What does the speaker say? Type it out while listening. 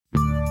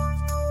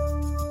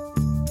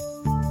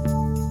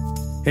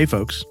Hey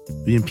folks,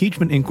 the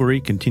impeachment inquiry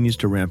continues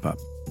to ramp up.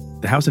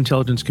 The House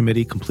Intelligence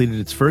Committee completed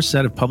its first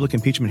set of public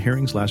impeachment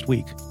hearings last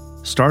week.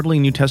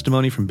 Startling new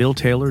testimony from Bill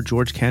Taylor,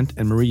 George Kent,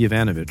 and Marie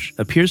Yovanovitch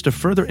appears to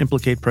further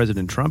implicate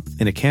President Trump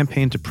in a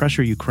campaign to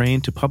pressure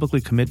Ukraine to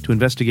publicly commit to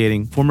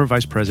investigating former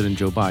Vice President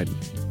Joe Biden.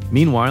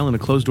 Meanwhile, in a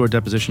closed-door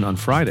deposition on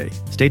Friday,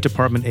 State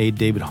Department aide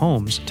David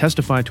Holmes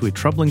testified to a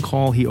troubling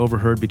call he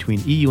overheard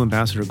between EU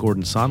Ambassador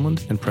Gordon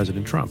Sondland and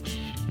President Trump.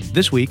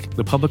 This week,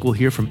 the public will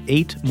hear from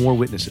 8 more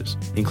witnesses,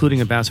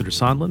 including Ambassador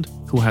Sondland,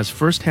 who has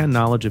first-hand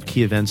knowledge of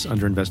key events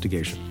under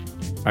investigation.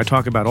 I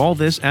talk about all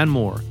this and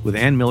more with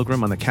Ann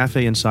Milgram on the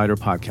Cafe Insider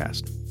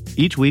podcast.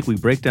 Each week, we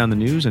break down the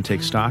news and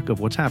take stock of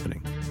what's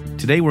happening.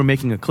 Today, we're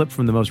making a clip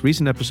from the most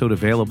recent episode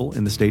available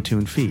in the Stay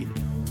Tuned feed.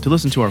 To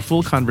listen to our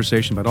full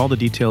conversation about all the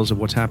details of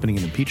what's happening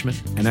in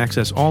impeachment and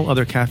access all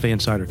other Cafe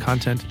Insider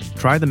content,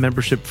 try the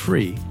membership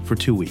free for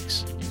 2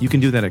 weeks. You can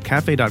do that at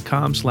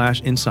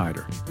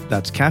cafe.com/insider.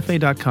 That's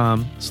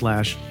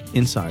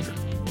cafe.com/insider.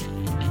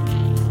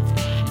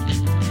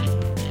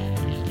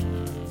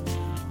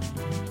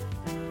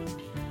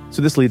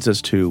 So this leads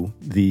us to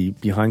the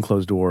behind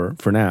closed door,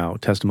 for now,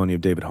 testimony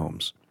of David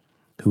Holmes,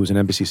 who is an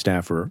embassy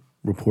staffer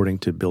reporting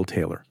to Bill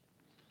Taylor.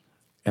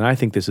 And I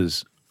think this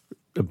is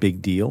a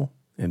big deal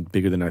and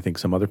bigger than I think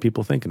some other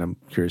people think, and I'm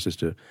curious as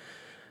to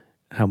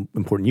how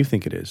important you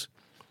think it is.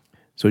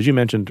 So as you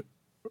mentioned,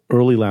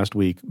 early last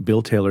week,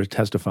 Bill Taylor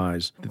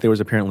testifies that there was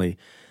apparently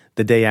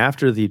the day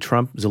after the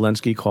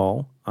Trump-Zelensky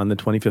call on the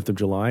 25th of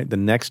July, the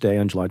next day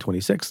on July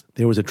 26th,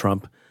 there was a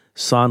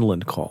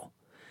Trump-Sondland call.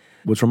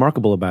 What's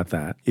remarkable about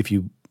that, if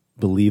you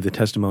believe the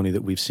testimony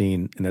that we've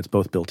seen, and that's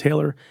both Bill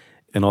Taylor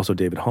and also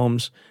David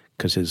Holmes,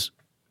 because his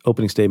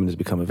opening statement has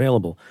become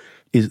available,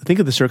 is think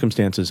of the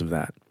circumstances of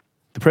that.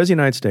 The President of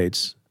the United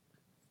States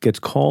gets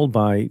called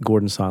by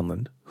Gordon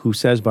Sondland, who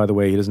says, by the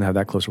way, he doesn't have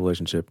that close a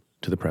relationship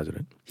to the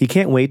president. He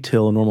can't wait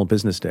till a normal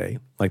business day,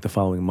 like the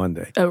following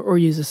Monday. Or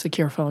use a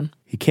secure phone.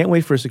 He can't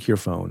wait for a secure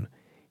phone.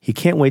 He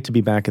can't wait to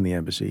be back in the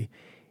embassy.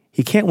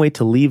 He can't wait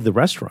to leave the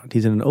restaurant.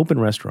 He's in an open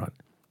restaurant.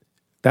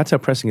 That's how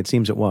pressing it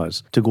seems it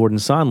was to Gordon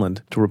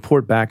Sondland to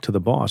report back to the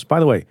boss.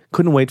 By the way,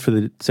 couldn't wait for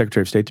the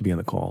Secretary of State to be on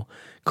the call.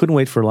 Couldn't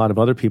wait for a lot of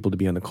other people to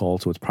be on the call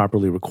so it's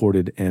properly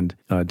recorded and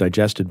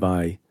digested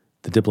by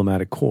the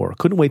diplomatic corps.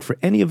 Couldn't wait for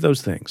any of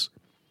those things,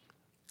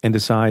 and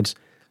decides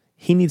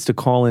he needs to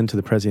call into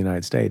the President of the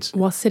United States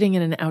while sitting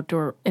in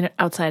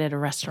outside at a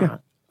restaurant.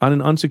 Yeah, on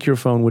an unsecure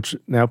phone, which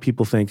now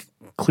people think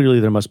clearly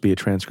there must be a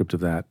transcript of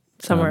that.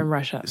 Somewhere in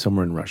Russia.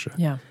 Somewhere in Russia.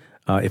 Yeah.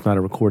 If not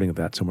a recording of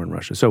that somewhere in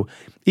Russia. So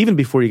even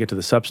before you get to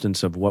the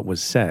substance of what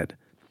was said,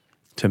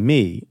 to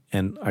me,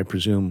 and I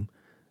presume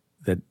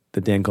that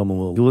Dan Goldman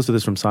will listen to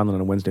this from Sondland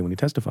on a Wednesday when he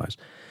testifies,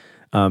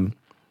 and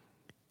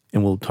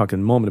we'll talk in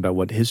a moment about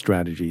what his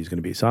strategy is going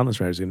to be, Sondland's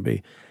strategy is going to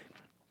be.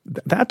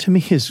 That to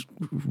me is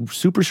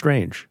super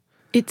strange.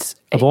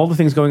 Of all the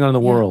things going on in the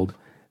world,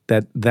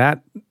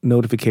 that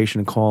notification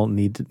and call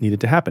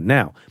needed to happen.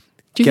 Now,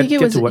 do you think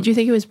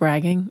it was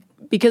bragging?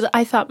 Because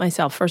I thought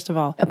myself, first of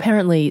all,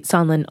 apparently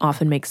Sondland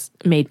often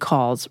made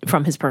calls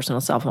from his personal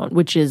cell phone,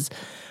 which is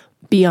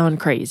beyond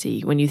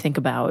crazy when you think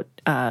about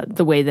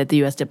the way that the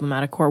U.S.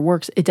 diplomatic corps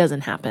works. It doesn't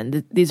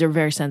happen. These are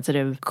very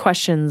sensitive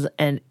questions,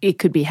 and it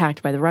could be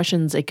hacked by the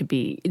Russians.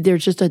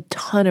 There's just a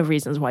ton of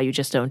reasons why you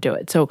just don't do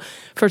it. So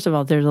first of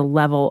all, there's a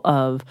level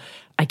of,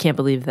 I can't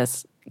believe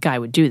this guy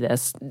would do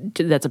this.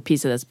 That's a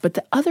piece of this. But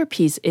the other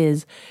piece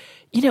is,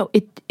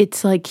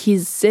 it's like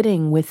he's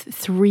sitting with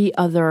 3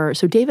 other.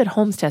 So David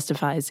Holmes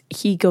testifies.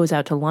 He goes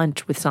out to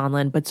lunch with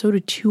Sondland, but so do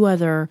 2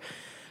 other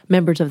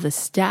members of the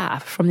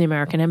staff from the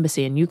American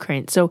Embassy in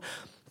Ukraine. So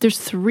there's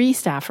 3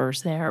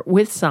 staffers there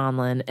with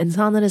Sondland, and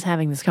Sondland is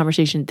having this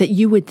conversation that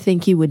you would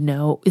think he would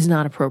know is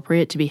not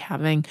appropriate to be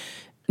having,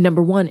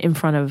 number one, in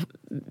front of,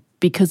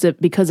 because of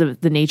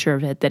the nature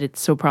of it, that it's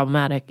so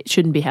problematic. It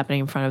shouldn't be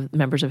happening in front of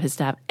members of his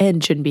staff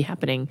and shouldn't be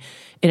happening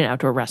in an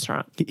outdoor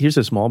restaurant. Here's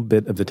a small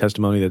bit of the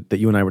testimony that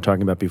you and I were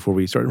talking about before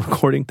we started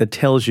recording that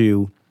tells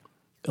you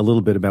a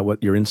little bit about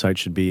what your insight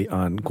should be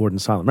on Gordon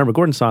Sondland. Remember,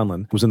 Gordon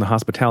Sondland was in the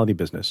hospitality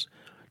business,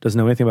 doesn't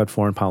know anything about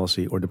foreign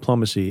policy or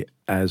diplomacy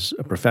as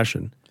a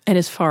profession. And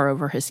is far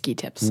over his ski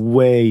tips.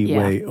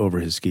 Way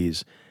over his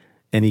skis.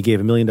 And he gave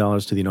 $1 million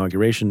to the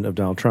inauguration of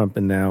Donald Trump,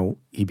 and now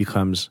he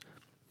becomes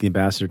the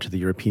ambassador to the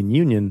European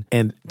Union.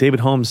 And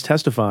David Holmes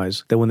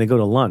testifies that when they go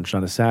to lunch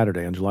on a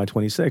Saturday on July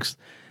 26th,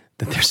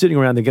 that they're sitting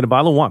around, they get a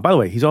bottle of wine. By the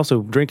way, he's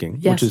also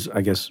drinking, which is,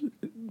 I guess,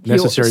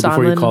 necessary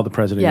before you call the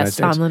President of the United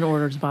States. Sondland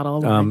orders a bottle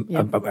of wine.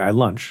 At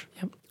lunch.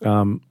 Yep.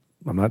 I'm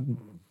not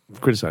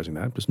criticizing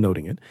that, just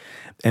noting it.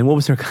 And what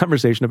was their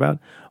conversation about?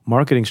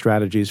 Marketing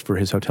strategies for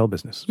his hotel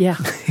business. Yeah.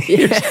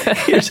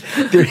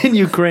 They're in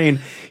Ukraine.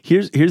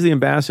 Here's the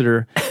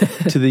ambassador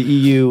to the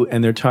EU,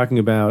 and they're talking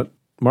about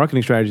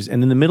marketing strategies.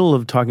 And in the middle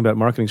of talking about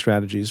marketing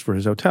strategies for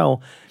his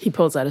hotel, he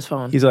pulls out his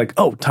phone. He's like,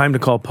 oh, time to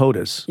call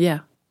POTUS. Yeah.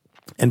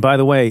 And by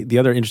the way, the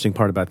other interesting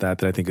part about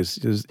that I think is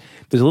there's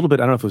a little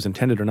bit, I don't know if it was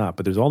intended or not,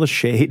 but there's all the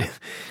shade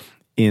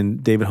in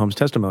David Holmes'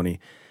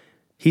 testimony.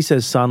 He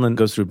says Sondland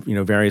goes through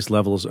various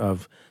levels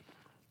of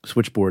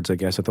switchboards, I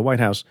guess, at the White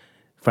House,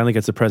 finally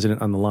gets the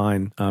president on the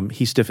line.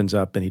 He stiffens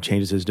up and he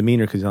changes his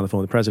demeanor because he's on the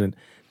phone with the president.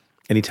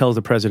 And he tells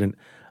the president,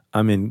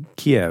 I'm in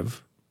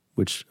Kiev,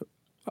 which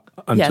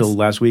until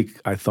last week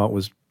I thought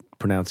was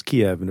pronounced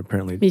Kiev, and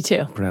apparently Me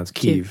too. pronounced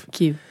Kyiv.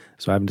 Kyiv.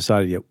 So I haven't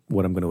decided yet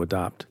what I'm going to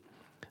adopt.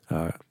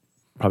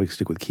 Probably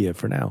stick with Kiev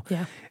for now.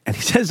 Yeah. And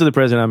he says to the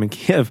president, I'm in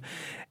Kiev.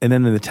 And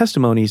then in the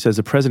testimony, he says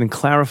the president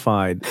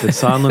clarified that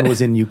Sondland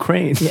was in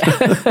Ukraine.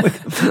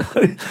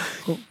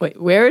 Wait,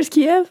 where is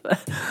Kiev? No,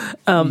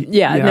 I don't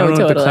know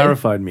totally. what the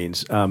clarified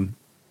means. And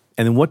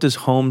then what does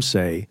Holmes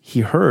say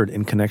he heard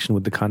in connection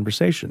with the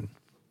conversation?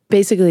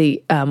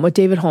 Basically, what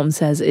David Holmes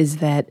says is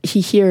that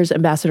he hears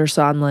Ambassador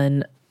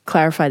Sondland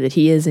clarify that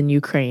he is in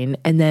Ukraine,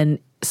 and then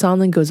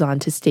Sondland goes on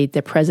to state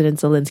that President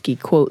Zelensky,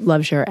 quote,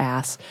 loves your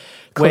ass.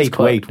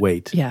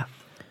 Wait. Yeah.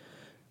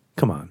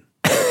 Come on.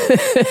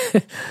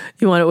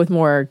 You want it with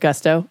more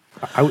gusto?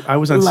 I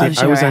was on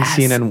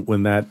CNN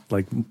when that,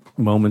 like,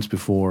 moments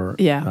before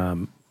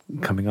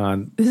coming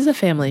on. This is a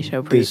family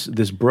show, Preet.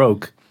 This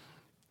broke,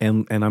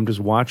 and I'm just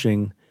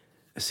watching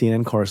a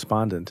CNN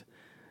correspondent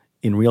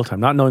in real time,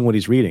 not knowing what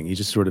he's reading. He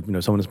just sort of,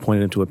 someone has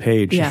pointed him to a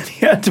page. Yeah.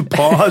 He had to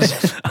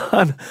pause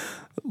on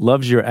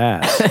loves your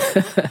ass.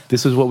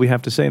 This is what we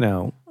have to say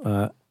now.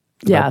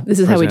 This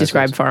is how we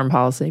describe foreign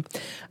policy.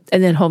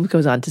 And then Holmes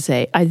goes on to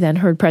say, I then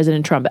heard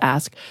President Trump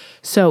ask,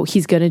 so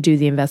he's going to do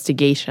the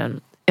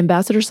investigation.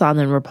 Ambassador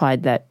Sondland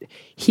replied that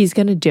he's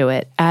going to do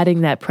it,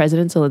 adding that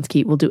President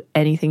Zelensky will do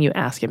anything you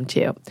ask him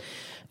to.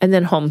 And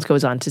then Holmes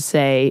goes on to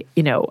say,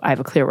 I have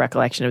a clear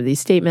recollection of these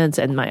statements,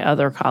 and my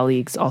other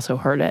colleagues also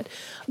heard it.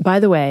 By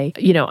the way,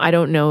 I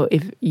don't know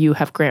if you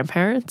have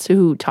grandparents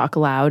who talk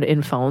loud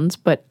in phones,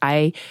 but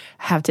I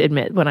have to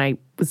admit, when I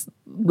was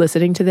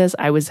listening to this,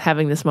 I was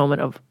having this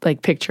moment of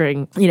like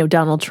picturing,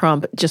 Donald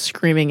Trump just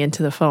screaming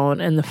into the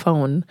phone, and the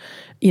phone,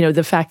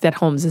 the fact that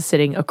Holmes is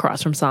sitting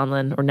across from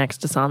Sondland or next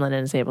to Sondland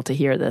and is able to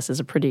hear this is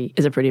a pretty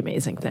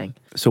amazing thing.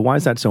 So why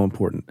is that so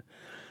important?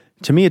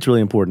 To me, it's really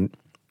important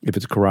if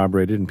it's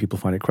corroborated and people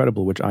find it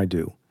credible, which I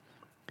do,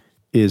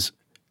 is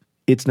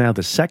it's now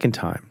the second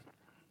time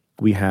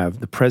we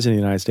have the President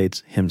of the United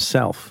States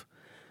himself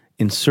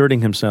inserting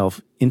himself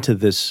into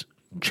this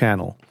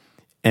channel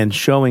and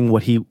showing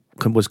what he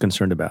was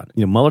concerned about.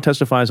 Mueller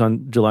testifies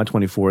on July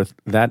 24th.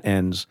 That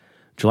ends.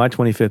 July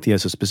 25th, he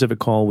has a specific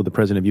call with the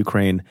president of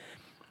Ukraine.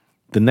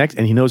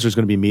 And he knows there's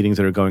going to be meetings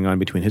that are going on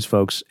between his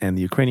folks and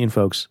the Ukrainian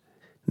folks.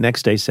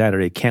 Next day,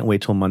 Saturday, can't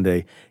wait till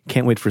Monday,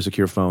 can't wait for a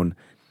secure phone.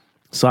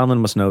 Sondland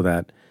must know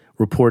that,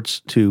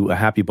 reports to a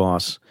happy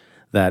boss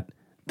that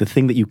the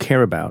thing that you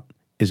care about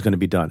is going to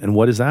be done. And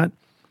what is that?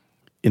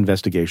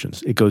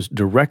 Investigations. It goes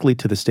directly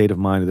to the state of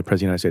mind of the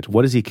President of the United States.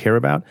 What does he care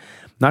about?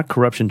 Not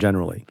corruption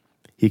generally.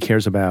 He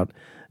cares about,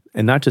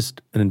 and not just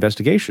an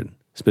investigation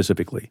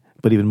specifically,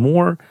 but even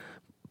more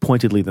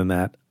pointedly than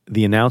that,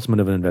 the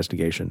announcement of an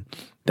investigation.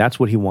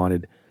 That's what he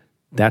wanted.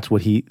 That's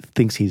what he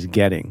thinks he's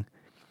getting.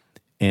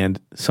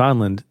 And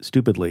Sondland,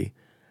 stupidly,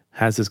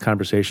 has this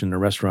conversation in a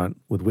restaurant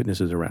with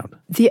witnesses around.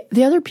 The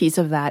other piece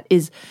of that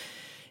is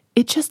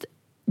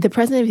the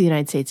President of the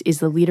United States is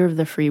the leader of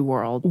the free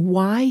world.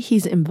 Why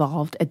he's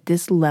involved at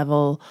this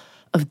level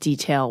of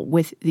detail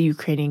with the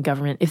Ukrainian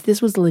government, if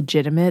this was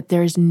legitimate,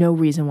 there is no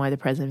reason why the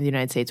President of the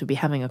United States would be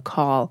having a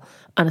call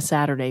on a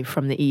Saturday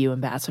from the EU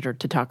ambassador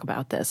to talk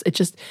about this. It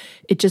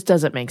just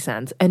doesn't make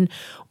sense. And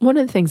one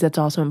of the things that's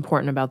also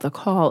important about the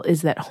call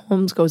is that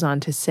Holmes goes on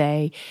to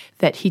say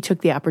that he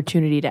took the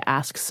opportunity to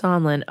ask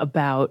Sondland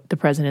about the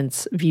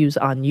president's views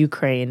on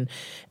Ukraine.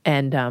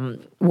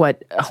 And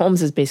what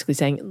Holmes is basically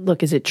saying,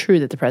 look, is it true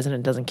that the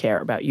president doesn't care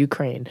about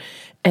Ukraine?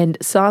 And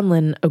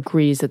Sondland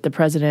agrees that the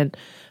president...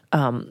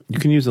 you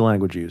can use the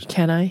language used.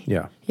 Can I?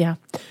 Yeah. Yeah.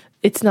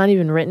 It's not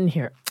even written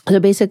here. So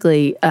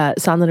basically,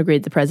 Sondland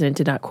agreed the president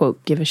did not,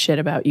 quote, give a shit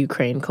about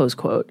Ukraine, close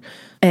quote.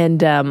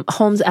 And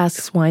Holmes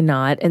asks why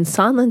not. And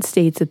Sondland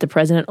states that the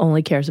president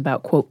only cares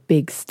about, quote,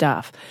 big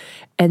stuff.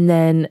 And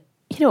then,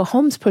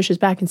 Holmes pushes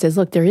back and says,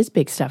 look, there is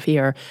big stuff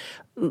here.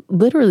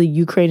 Literally,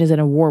 Ukraine is in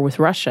a war with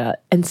Russia.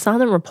 And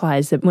Sondland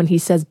replies that when he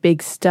says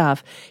big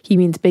stuff, he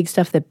means big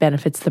stuff that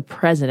benefits the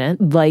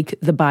president, like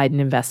the Biden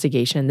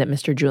investigation that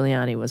Mr.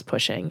 Giuliani was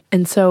pushing.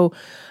 And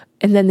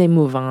then they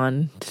move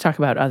on to talk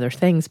about other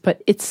things.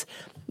 But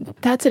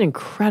that's an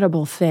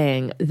incredible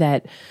thing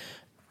that,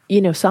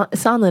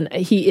 Sondland,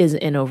 he is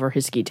in over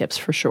his ski tips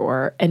for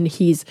sure. And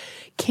he's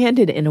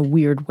candid in a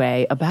weird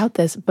way about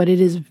this, but it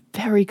is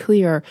very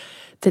clear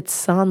that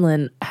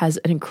Sondland has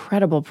an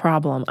incredible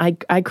problem.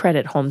 I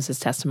credit Holmes's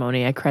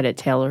testimony. I credit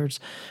Taylor's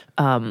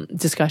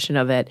discussion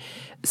of it.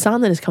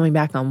 Sondland is coming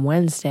back on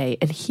Wednesday,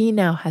 and he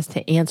now has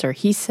to answer.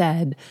 He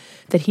said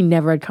that he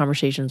never had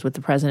conversations with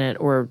the president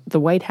or the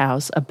White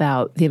House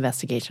about the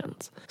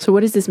investigations. So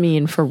what does this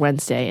mean for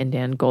Wednesday and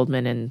Dan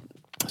Goldman?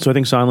 So I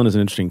think Sondland is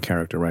an interesting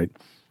character, right?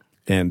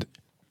 And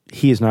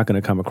he is not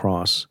going to come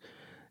across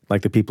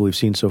like the people we've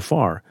seen so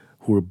far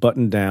who are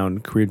buttoned down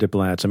career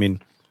diplomats. I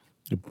mean,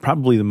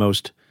 probably the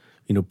most,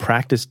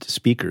 practiced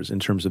speakers in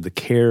terms of the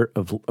care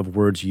of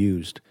words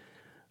used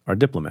are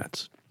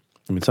diplomats.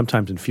 I mean,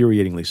 sometimes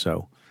infuriatingly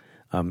so.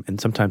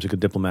 And sometimes a good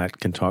diplomat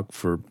can talk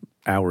for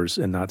hours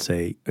and not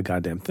say a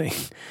goddamn thing.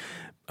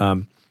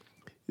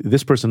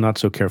 This person not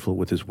so careful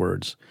with his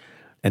words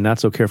and not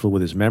so careful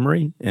with his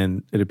memory,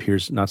 and it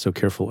appears not so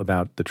careful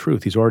about the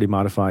truth. He's already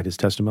modified his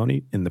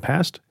testimony in the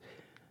past.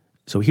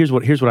 So here's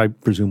what I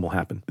presume will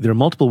happen. There are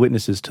multiple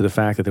witnesses to the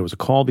fact that there was a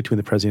call between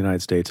the President of the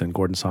United States and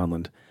Gordon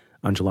Sondland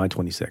on July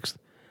 26th.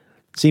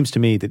 It seems to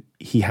me that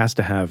he has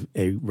to have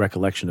a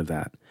recollection of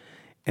that,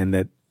 and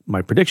that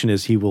my prediction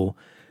is he will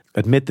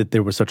admit that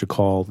there was such a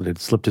call that had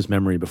slipped his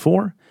memory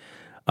before,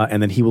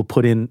 and then he will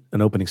put in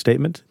an opening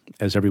statement,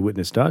 as every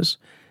witness does,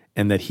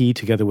 and that he,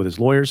 together with his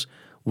lawyers,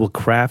 will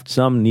craft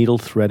some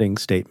needle-threading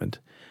statement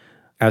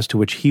as to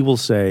which he will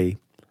say,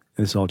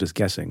 and this is all just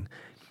guessing,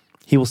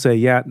 he will say,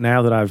 yeah,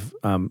 now that I've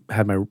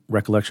had my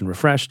recollection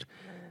refreshed,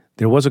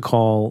 there was a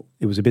call,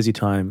 it was a busy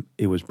time,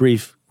 it was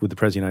brief with the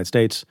President of the United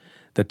States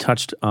that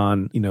touched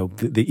on,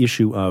 the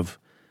issue of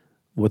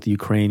what the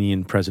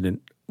Ukrainian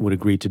president would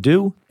agree to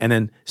do, and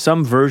then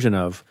some version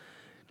of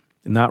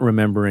not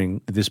remembering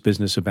this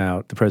business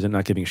about the president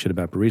not giving a shit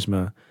about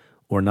Burisma,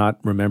 or not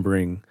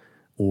remembering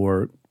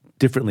or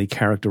differently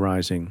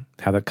characterizing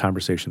how that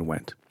conversation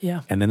went.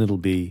 Yeah. And then it'll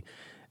be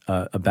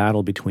a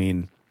battle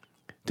between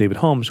David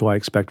Holmes, who I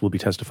expect will be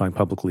testifying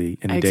publicly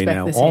any day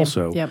now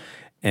also. Yep.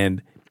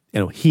 And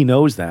he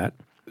knows that,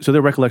 so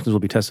their recollections will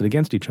be tested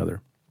against each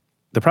other.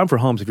 The problem for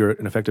Holmes, if you're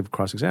an effective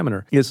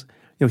cross-examiner, is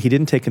he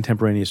didn't take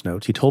contemporaneous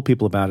notes. He told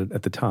people about it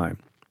at the time.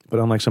 But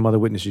unlike some other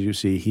witnesses you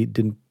see, he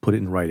didn't put it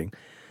in writing.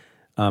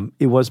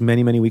 It was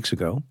many, many weeks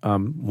ago.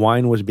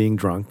 Wine was being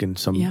drunk, and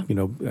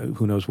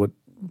who knows what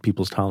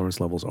people's tolerance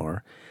levels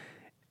are.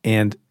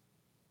 And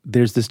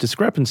there's this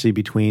discrepancy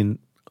between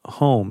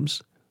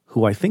Holmes,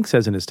 who I think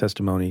says in his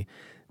testimony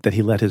that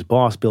he let his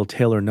boss, Bill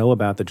Taylor, know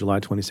about the July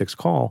 26th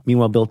call.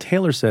 Meanwhile, Bill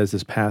Taylor says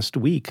this past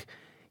week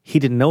he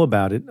didn't know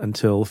about it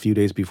until a few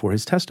days before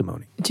his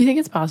testimony. Do you think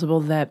it's possible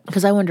that,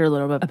 because I wonder a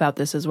little bit about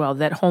this as well,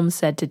 that Holmes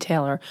said to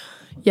Taylor,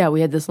 yeah, we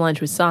had this lunch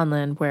with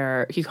Sondland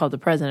where he called the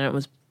president and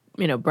was,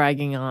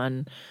 bragging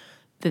on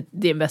that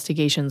the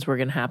investigations were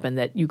going to happen,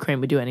 that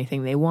Ukraine would do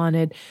anything they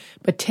wanted,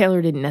 but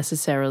Taylor didn't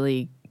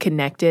necessarily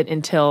connect it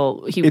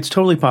until he... It's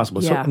totally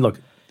possible. Yeah. So look,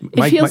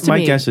 my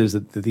guess is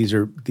that these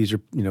are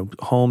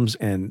Holmes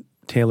and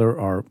Taylor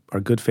are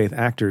good faith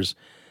actors,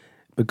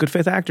 but good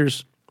faith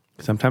actors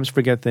sometimes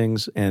forget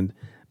things, and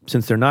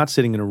since they're not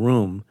sitting in a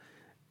room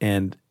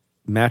and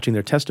matching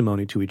their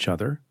testimony to each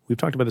other, we've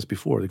talked about this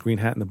before, the green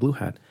hat and the blue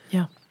hat.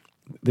 Yeah.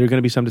 There are going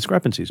to be some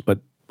discrepancies, but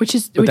which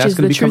is the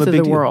truth of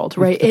the world,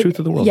 right? The truth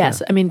of the world.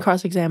 Yes, yeah.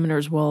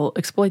 Cross-examiners will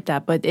exploit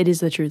that, but it is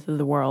the truth of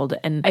the world,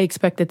 and I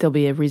expect that there'll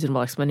be a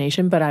reasonable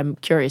explanation. But I'm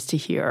curious to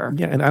hear.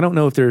 Yeah, and I don't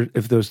know if there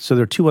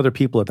are two other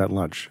people at that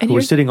lunch who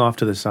are sitting off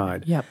to the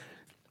side. Yep.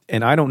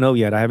 And I don't know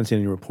yet. I haven't seen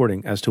any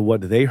reporting as to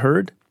what they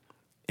heard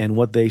and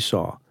what they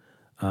saw.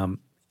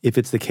 If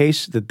it's the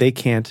case that they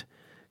can't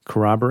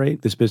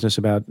corroborate this business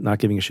about not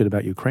giving a shit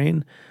about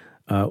Ukraine,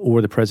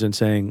 or the president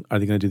saying, "Are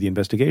they going to do the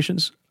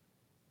investigations?"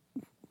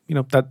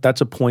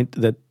 That's a point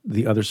that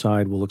the other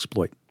side will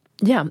exploit.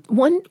 Yeah.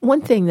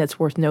 One thing that's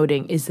worth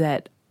noting is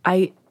that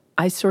I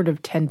sort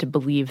of tend to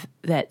believe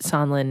that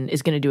Sondland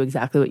is going to do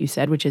exactly what you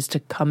said, which is to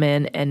come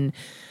in and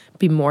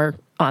be more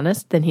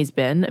honest than he's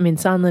been.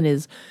 Sondland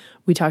is,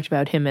 we talked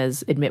about him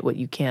as admit what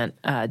you can't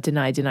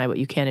deny what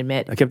you can't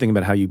admit. I kept thinking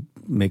about how you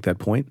make that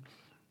point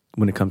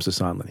when it comes to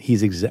Sondland.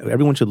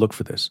 Everyone should look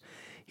for this.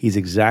 He's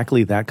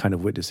exactly that kind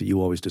of witness that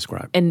you always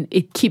describe. And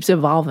it keeps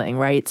evolving,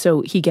 right?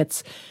 So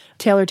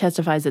Taylor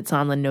testifies that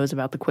Sondland knows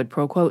about the quid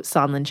pro quo.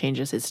 Sondland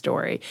changes his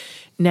story.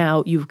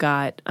 Now you've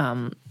got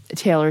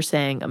Taylor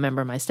saying, a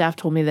member of my staff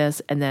told me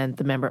this, and then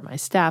the member of my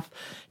staff,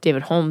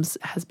 David Holmes,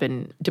 has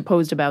been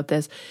deposed about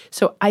this.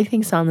 So I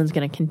think Sondland's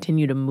going to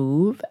continue to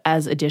move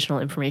as additional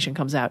information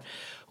comes out,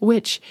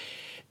 which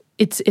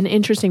it's an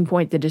interesting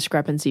point, the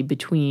discrepancy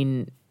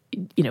between,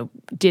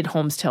 did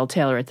Holmes tell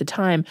Taylor at the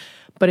time?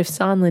 But if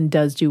Sondland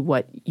does do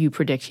what you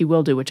predict he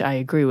will do, which I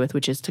agree with,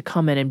 which is to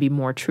come in and be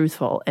more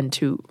truthful and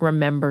to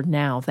remember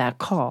now that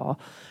call,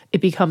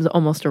 it becomes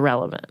almost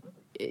irrelevant,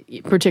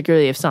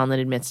 particularly if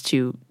Sondland admits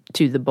to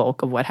the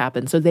bulk of what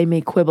happened. So they may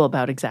quibble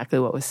about exactly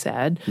what was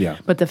said,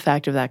 but the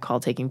fact of that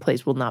call taking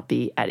place will not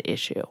be at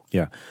issue.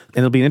 Yeah. And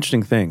it'll be an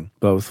interesting thing,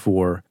 both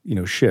for,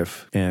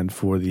 Schiff and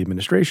for the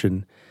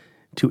administration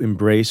to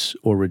embrace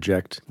or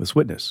reject this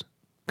witness.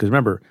 Because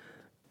remember,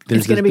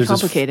 it's going to be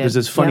complicated. There's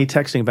this funny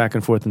texting back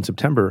and forth in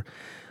September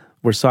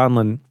where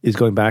Sondland is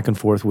going back and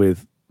forth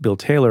with Bill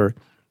Taylor,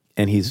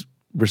 and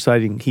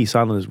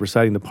Sondland is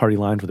reciting the party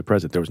line for the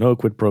president. There was no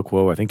quid pro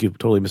quo. I think you've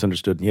totally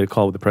misunderstood. And he had a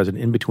call with the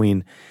president in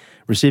between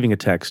receiving a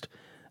text,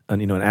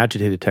 an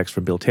agitated text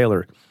from Bill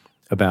Taylor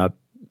about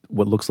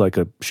what looks like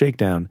a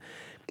shakedown,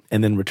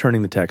 and then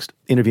returning the text,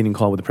 intervening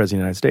call with the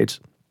president of the United States.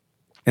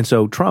 And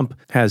so Trump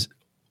has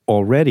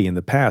already in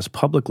the past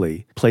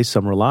publicly placed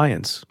some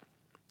reliance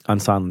on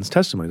Sondland's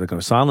testimony. Like,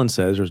 Sondland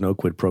says there's no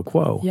quid pro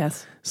quo.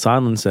 Yes.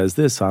 Sondland says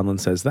this,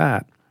 Sondland says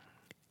that.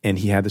 And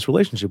he had this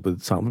relationship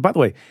with Sondland. By the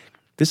way,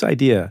 This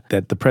idea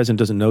that the president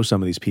doesn't know some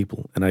of these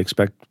people, and I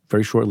expect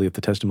very shortly if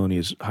the testimony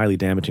is highly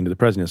damaging to the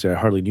president, he'll say, I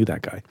hardly knew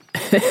that guy.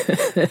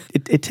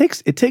 It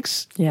takes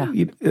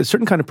a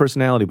certain kind of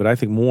personality, but I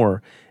think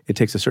more, it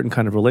takes a certain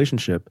kind of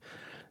relationship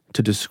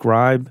to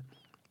describe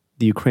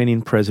the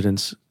Ukrainian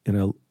president's,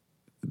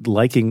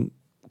 liking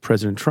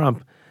President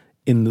Trump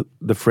in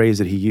the phrase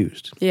that he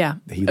used. Yeah,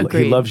 he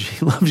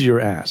loves your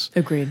ass.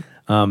 Agreed.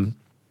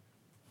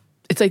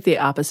 It's like the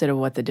opposite of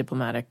what the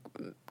diplomatic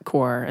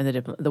corps and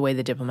the way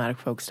the diplomatic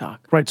folks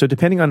talk. Right. So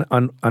depending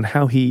on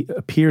how he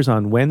appears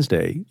on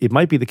Wednesday, it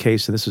might be the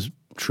case, and this is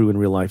true in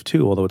real life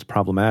too, although it's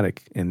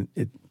problematic and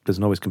it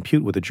doesn't always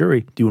compute with a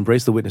jury. Do you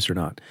embrace the witness or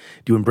not?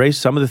 Do you embrace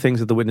some of the things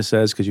that the witness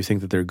says because you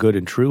think that they're good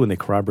and true and they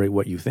corroborate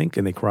what you think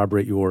and they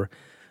corroborate your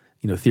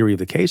theory of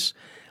the case,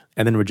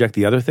 and then reject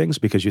the other things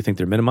because you think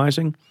they're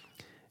minimizing?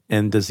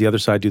 And does the other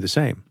side do the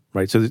same,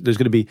 right? So there's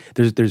going to be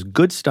there's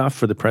good stuff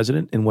for the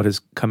president in what has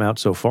come out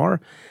so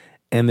far,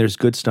 and there's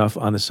good stuff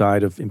on the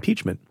side of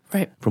impeachment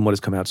from what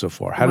has come out so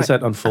far. How does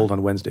that unfold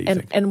on Wednesday, you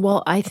think? And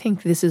well, I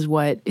think this is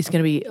what is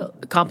going to be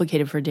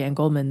complicated for Dan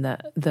Goldman,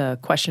 the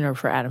questioner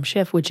for Adam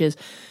Schiff, which is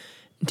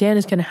Dan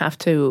is going to have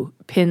to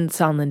pin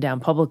Sondland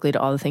down publicly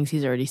to all the things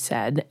he's already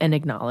said and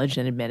acknowledged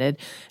and admitted.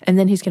 And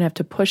then he's going to have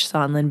to push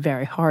Sondland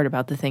very hard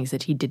about the things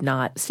that he did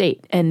not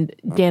state. And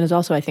Dan is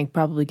also, I think,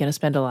 probably going to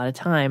spend a lot of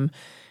time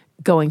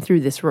going through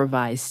this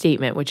revised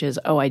statement, which is,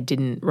 I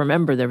didn't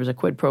remember there was a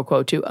quid pro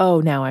quo, to,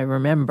 now I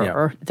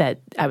remember that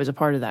I was a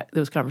part of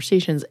those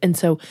conversations. And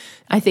so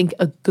I think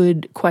a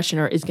good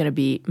questioner is going to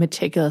be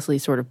meticulously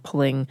sort of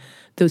pulling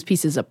those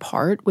pieces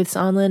apart with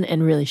Sondland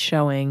and really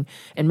showing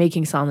and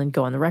making Sondland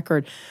go on the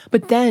record.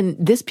 But then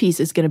this piece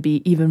is going to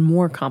be even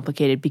more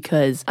complicated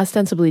because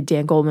ostensibly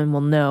Dan Goldman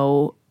will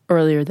know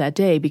earlier that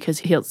day because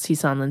he'll see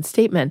Sondland's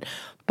statement.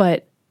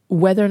 But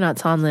whether or not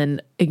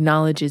Sondland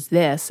acknowledges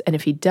this, and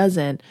if he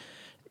doesn't,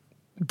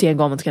 Dan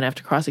Goldman's going to have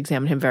to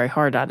cross-examine him very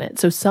hard on it.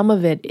 So some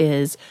of it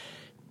is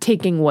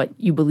taking what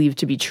you believe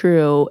to be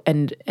true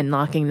and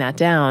knocking that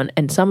down,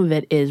 and some of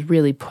it is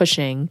really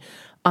pushing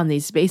on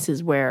these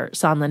spaces where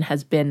Sondland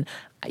has been,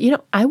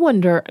 I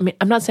wonder,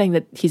 I'm not saying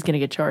that he's going to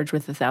get charged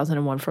with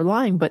 1001 for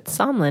lying, but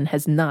Sondland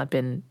has not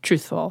been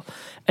truthful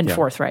and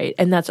forthright.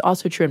 And that's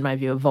also true in my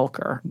view of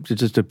Volker.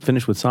 Just to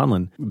finish with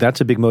Sondland, that's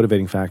a big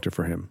motivating factor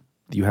for him.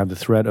 You have the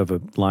threat of a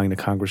lying to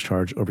Congress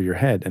charge over your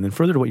head. And then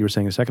further to what you were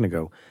saying a second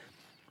ago,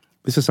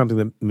 this is something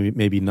that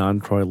maybe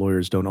non-trial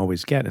lawyers don't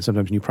always get, and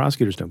sometimes new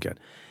prosecutors don't get.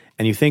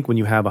 And you think when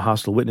you have a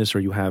hostile witness or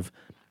you have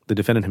the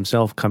defendant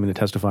himself coming to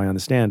testify on the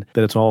stand,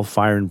 that it's all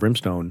fire and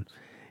brimstone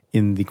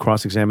in the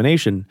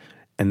cross-examination,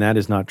 and that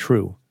is not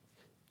true.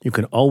 You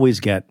can always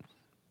get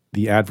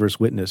the adverse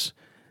witness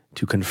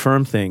to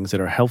confirm things that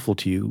are helpful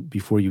to you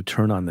before you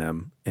turn on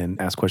them and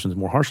ask questions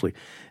more harshly.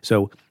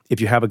 So if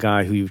you have a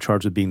guy who you've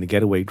charged with being the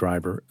getaway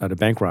driver at a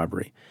bank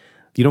robbery,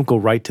 you don't go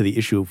right to the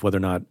issue of whether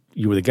or not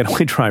you were the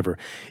getaway driver.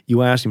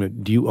 You ask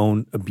him, do you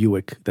own a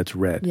Buick that's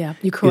red? Yeah,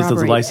 you corroborate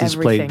Is the license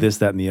everything. plate this,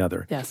 that, and the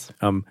other? Yes.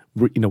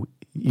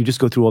 You just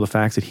go through all the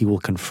facts that he will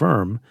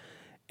confirm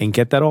and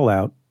get that all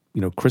out,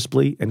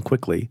 crisply and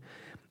quickly.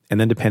 And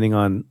then depending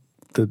on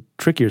the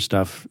trickier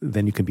stuff,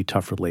 then you can be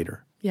tougher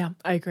later. Yeah,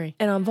 I agree.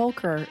 And on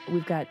Volker,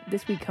 we've got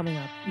this week coming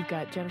up, you've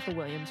got Jennifer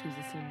Williams, who's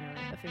a senior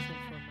official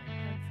for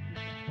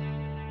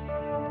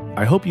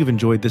I hope you've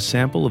enjoyed this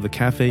sample of the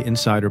Cafe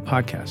Insider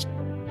podcast.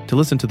 To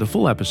listen to the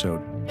full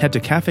episode, head to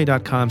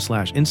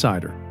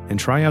cafe.com/insider and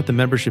try out the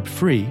membership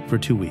free for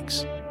 2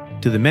 weeks.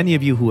 To the many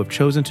of you who have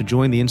chosen to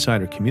join the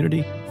Insider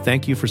community,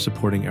 thank you for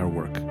supporting our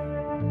work.